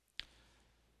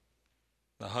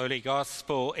The Holy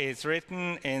Gospel is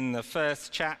written in the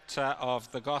first chapter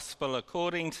of the Gospel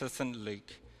according to St.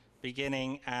 Luke,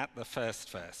 beginning at the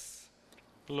first verse.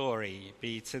 Glory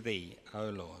be to thee, O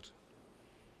Lord.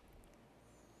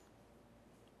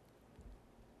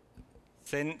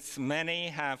 Since many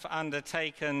have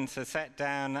undertaken to set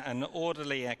down an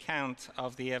orderly account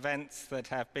of the events that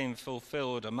have been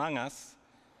fulfilled among us,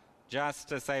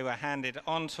 just as they were handed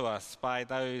on to us by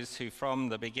those who from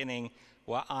the beginning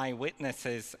were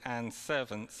eyewitnesses and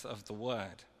servants of the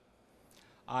word,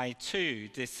 I too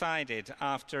decided,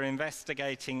 after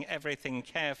investigating everything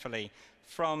carefully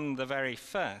from the very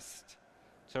first,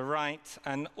 to write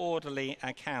an orderly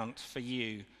account for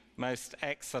you, most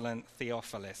excellent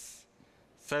Theophilus,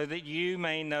 so that you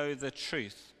may know the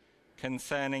truth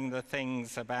concerning the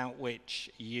things about which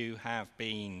you have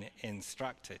been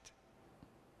instructed.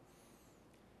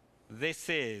 This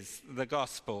is the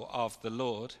gospel of the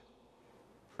Lord.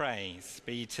 Praise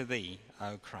be to thee,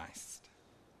 O Christ.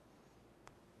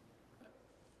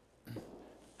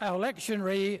 Our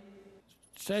lectionary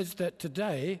says that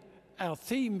today our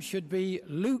theme should be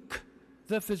Luke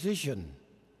the physician.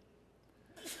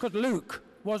 Because Luke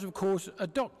was, of course, a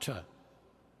doctor,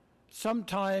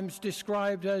 sometimes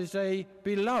described as a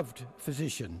beloved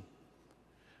physician.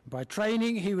 By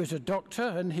training, he was a doctor,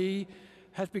 and he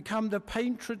has become the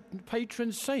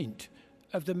patron saint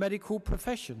of the medical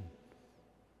profession.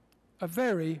 A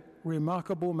very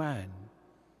remarkable man.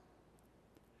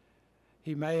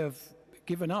 He may have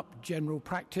given up general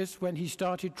practice when he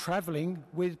started traveling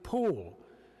with Paul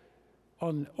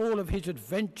on all of his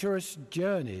adventurous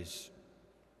journeys.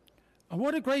 And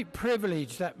what a great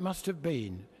privilege that must have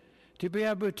been, to be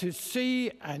able to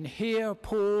see and hear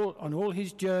Paul on all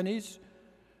his journeys,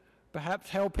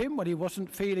 perhaps help him when he wasn't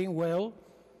feeling well,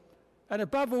 and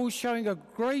above all showing a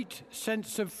great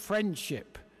sense of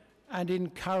friendship and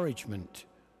encouragement.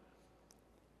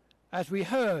 As we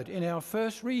heard in our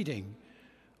first reading,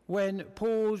 when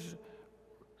Paul's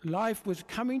life was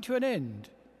coming to an end,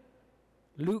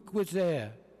 Luke was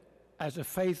there as a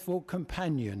faithful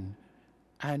companion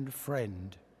and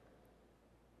friend.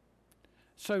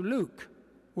 So Luke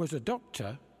was a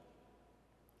doctor,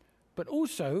 but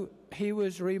also he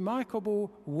was a remarkable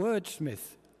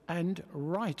wordsmith and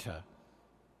writer.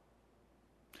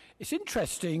 It's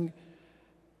interesting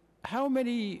how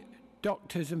many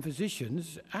doctors and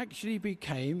physicians actually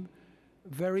became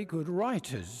very good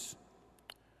writers.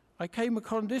 I came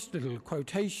across this little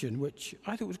quotation, which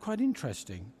I thought was quite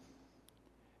interesting.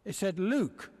 It said,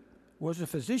 Luke was a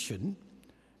physician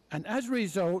and as a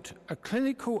result, a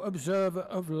clinical observer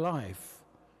of life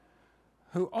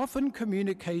who often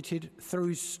communicated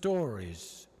through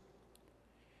stories.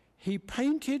 He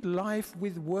painted life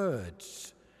with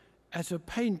words as a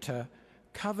painter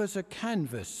covers a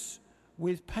canvas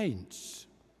with paints.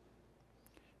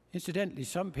 Incidentally,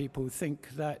 some people think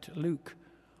that Luke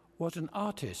was an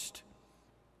artist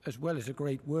as well as a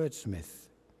great wordsmith.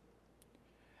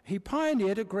 He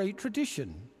pioneered a great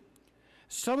tradition.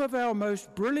 Some of our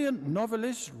most brilliant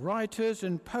novelists, writers,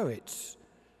 and poets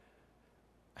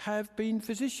have been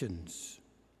physicians.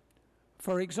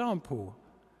 For example,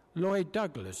 Lloyd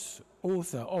Douglas,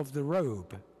 author of The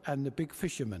Robe and The Big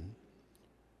Fisherman,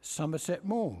 Somerset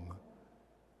Maugham,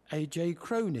 A.J.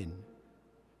 Cronin,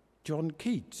 John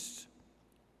Keats,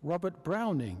 Robert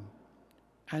Browning,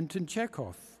 Anton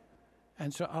Chekhov,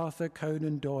 and Sir Arthur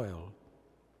Conan Doyle.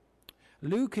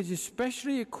 Luke is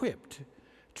especially equipped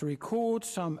to record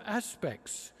some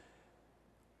aspects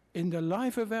in the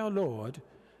life of our Lord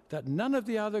that none of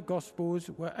the other Gospels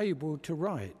were able to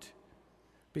write.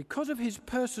 Because of his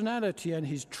personality and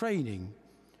his training,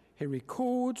 he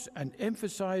records and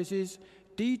emphasizes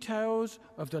details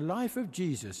of the life of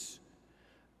Jesus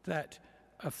that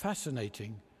are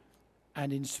fascinating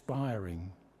and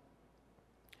inspiring.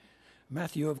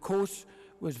 Matthew, of course,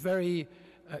 was very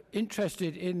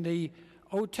interested in the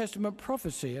Old Testament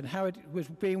prophecy and how it was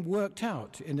being worked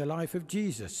out in the life of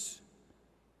Jesus.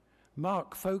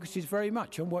 Mark focuses very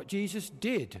much on what Jesus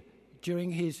did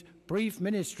during his brief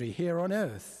ministry here on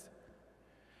earth.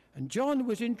 And John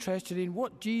was interested in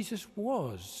what Jesus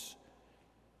was,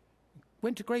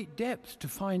 went to great depth to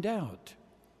find out.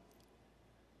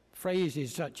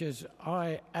 Phrases such as,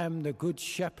 I am the good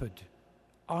shepherd,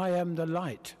 I am the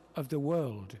light of the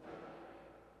world,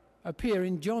 appear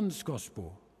in John's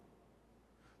Gospel.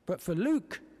 But for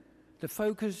Luke, the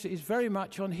focus is very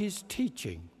much on his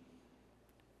teaching.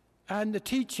 And the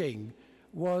teaching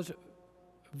was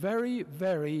very,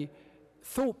 very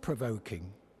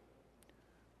thought-provoking.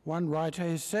 One writer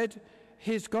has said,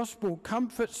 his gospel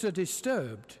comforts the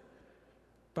disturbed,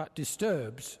 but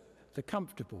disturbs the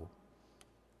comfortable.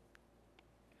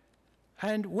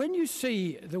 And when you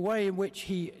see the way in which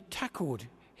he tackled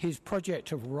his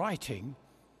project of writing,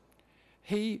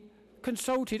 he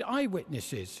consulted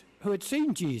eyewitnesses who had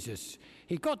seen Jesus.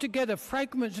 He got together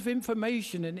fragments of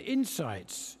information and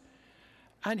insights,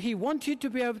 and he wanted to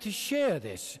be able to share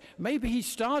this. Maybe he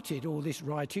started all this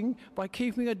writing by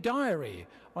keeping a diary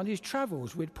on his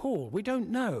travels with Paul. We don't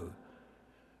know.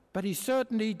 But he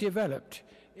certainly developed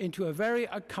into a very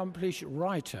accomplished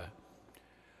writer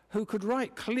who could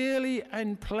write clearly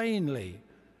and plainly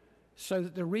so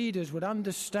that the readers would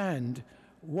understand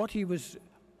what he was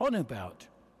on about.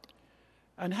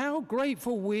 And how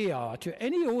grateful we are to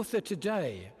any author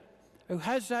today who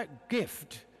has that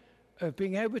gift of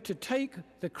being able to take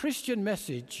the Christian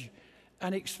message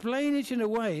and explain it in a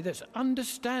way that's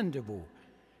understandable.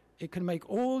 It can make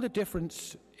all the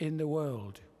difference in the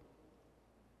world.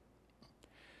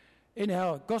 In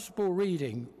our gospel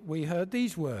reading, we heard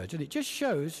these words, and it just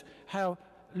shows how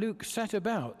Luke set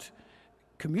about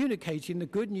communicating the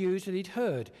good news that he'd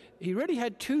heard. He really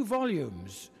had 2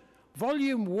 volumes.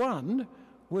 Volume 1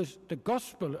 was the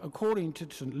Gospel according to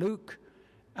St. Luke,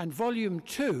 and Volume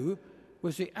 2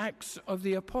 was the Acts of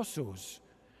the Apostles.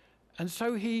 And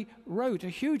so he wrote a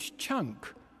huge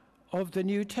chunk of the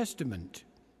New Testament.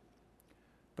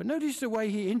 But notice the way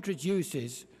he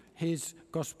introduces his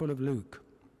Gospel of Luke.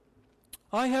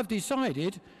 I have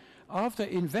decided, after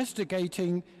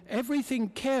investigating everything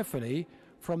carefully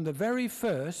from the very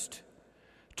first,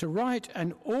 to write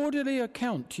an orderly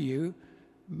account to you,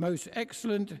 most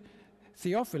excellent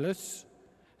Theophilus,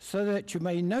 so that you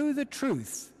may know the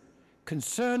truth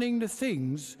concerning the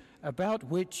things about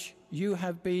which you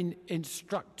have been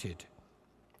instructed.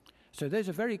 So there's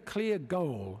a very clear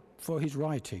goal for his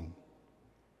writing.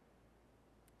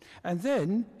 And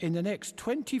then, in the next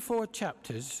 24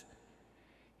 chapters,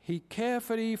 he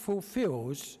carefully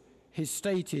fulfills his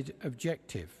stated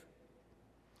objective.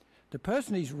 The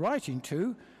person he's writing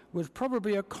to was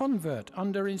probably a convert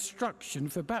under instruction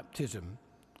for baptism,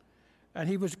 and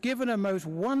he was given a most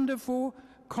wonderful,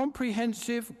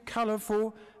 comprehensive,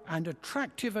 colourful, and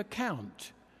attractive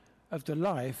account of the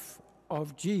life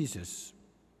of Jesus.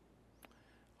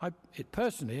 It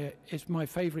personally is my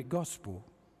favourite gospel.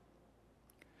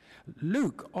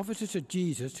 Luke offers us a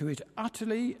Jesus who is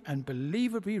utterly and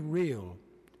believably real.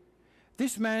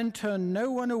 This man turned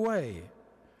no one away,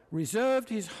 reserved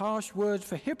his harsh words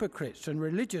for hypocrites and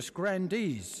religious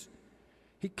grandees.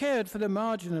 He cared for the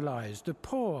marginalized, the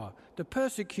poor, the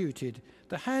persecuted,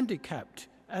 the handicapped,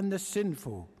 and the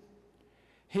sinful.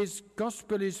 His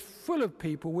gospel is full of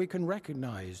people we can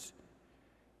recognize,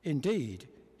 indeed,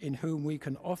 in whom we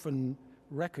can often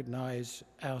recognize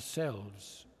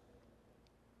ourselves.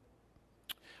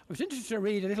 I was interested to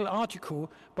read a little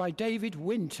article by David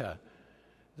Winter,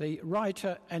 the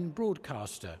writer and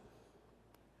broadcaster.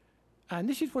 And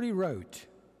this is what he wrote.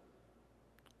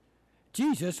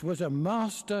 Jesus was a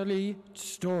masterly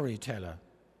storyteller.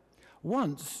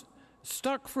 Once,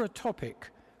 stuck for a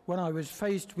topic when I was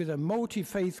faced with a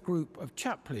multi-faith group of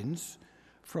chaplains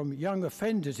from young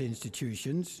offenders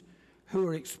institutions who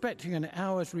were expecting an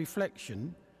hour's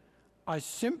reflection, I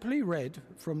simply read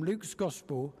from Luke's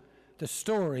Gospel the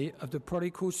story of the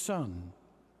prodigal son.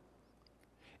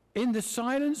 In the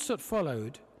silence that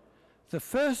followed, the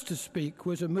first to speak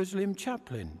was a Muslim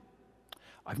chaplain.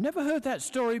 I've never heard that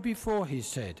story before, he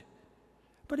said,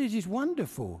 but it is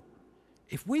wonderful.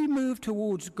 If we move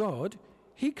towards God,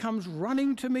 he comes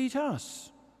running to meet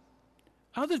us.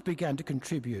 Others began to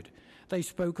contribute. They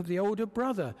spoke of the older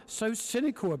brother, so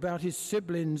cynical about his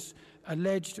siblings'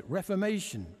 alleged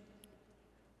reformation.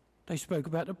 They spoke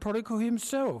about the prodigal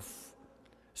himself,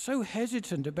 so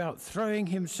hesitant about throwing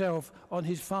himself on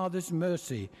his father's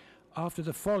mercy after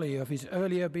the folly of his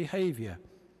earlier behavior.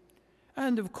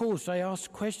 And of course they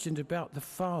asked questions about the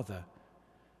father,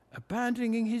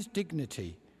 abandoning his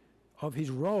dignity of his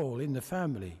role in the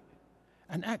family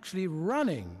and actually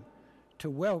running to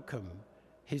welcome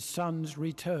his son's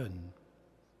return.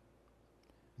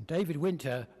 David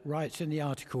Winter writes in the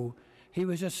article, he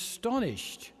was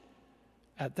astonished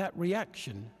at that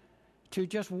reaction to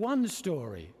just one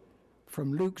story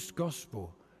from Luke's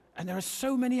Gospel, and there are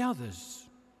so many others.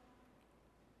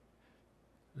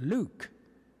 Luke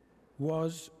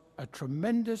was a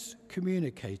tremendous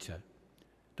communicator.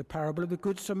 The parable of the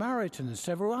Good Samaritan and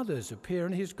several others appear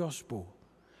in his Gospel,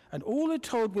 and all are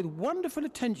told with wonderful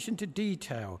attention to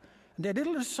detail, and their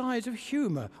little asides of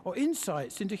humour or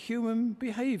insights into human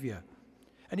behaviour.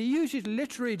 And he uses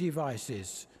literary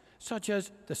devices such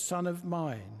as the son of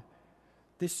mine,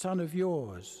 this son of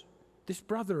yours, this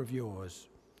brother of yours,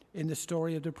 in the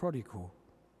story of the prodigal.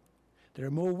 There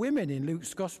are more women in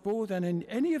Luke's Gospel than in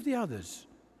any of the others,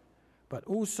 but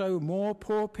also more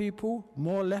poor people,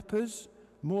 more lepers,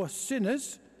 more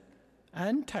sinners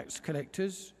and tax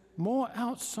collectors, more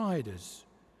outsiders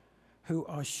who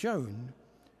are shown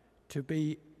to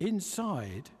be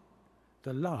inside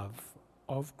the love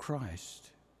of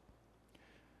Christ.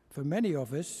 For many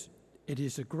of us, it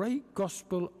is a great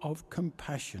gospel of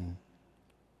compassion.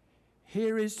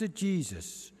 Here is the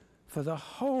Jesus for the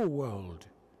whole world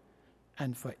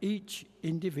and for each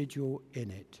individual in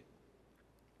it.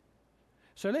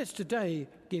 So let's today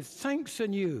give thanks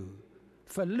anew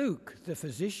for Luke the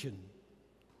physician,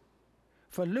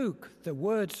 for Luke the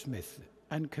wordsmith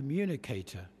and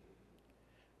communicator,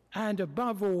 and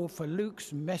above all for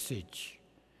Luke's message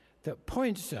that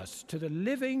points us to the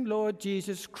living Lord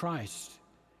Jesus Christ,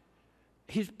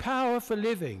 his power for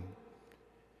living,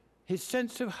 his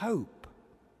sense of hope,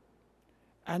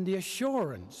 and the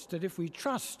assurance that if we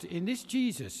trust in this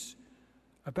Jesus,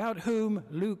 about whom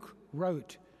Luke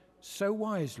wrote so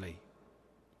wisely,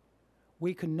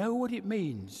 we can know what it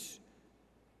means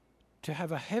to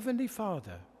have a heavenly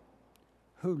Father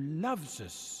who loves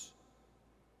us,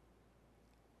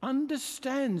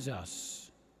 understands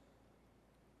us,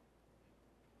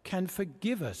 can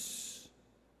forgive us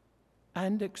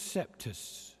and accept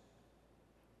us.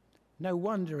 No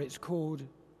wonder it's called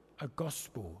a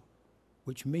gospel,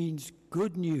 which means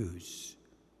good news.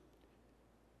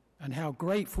 And how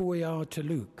grateful we are to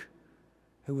Luke,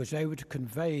 who was able to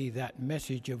convey that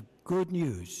message of good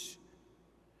news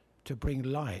to bring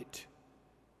light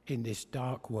in this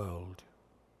dark world.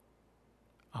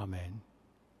 Amen.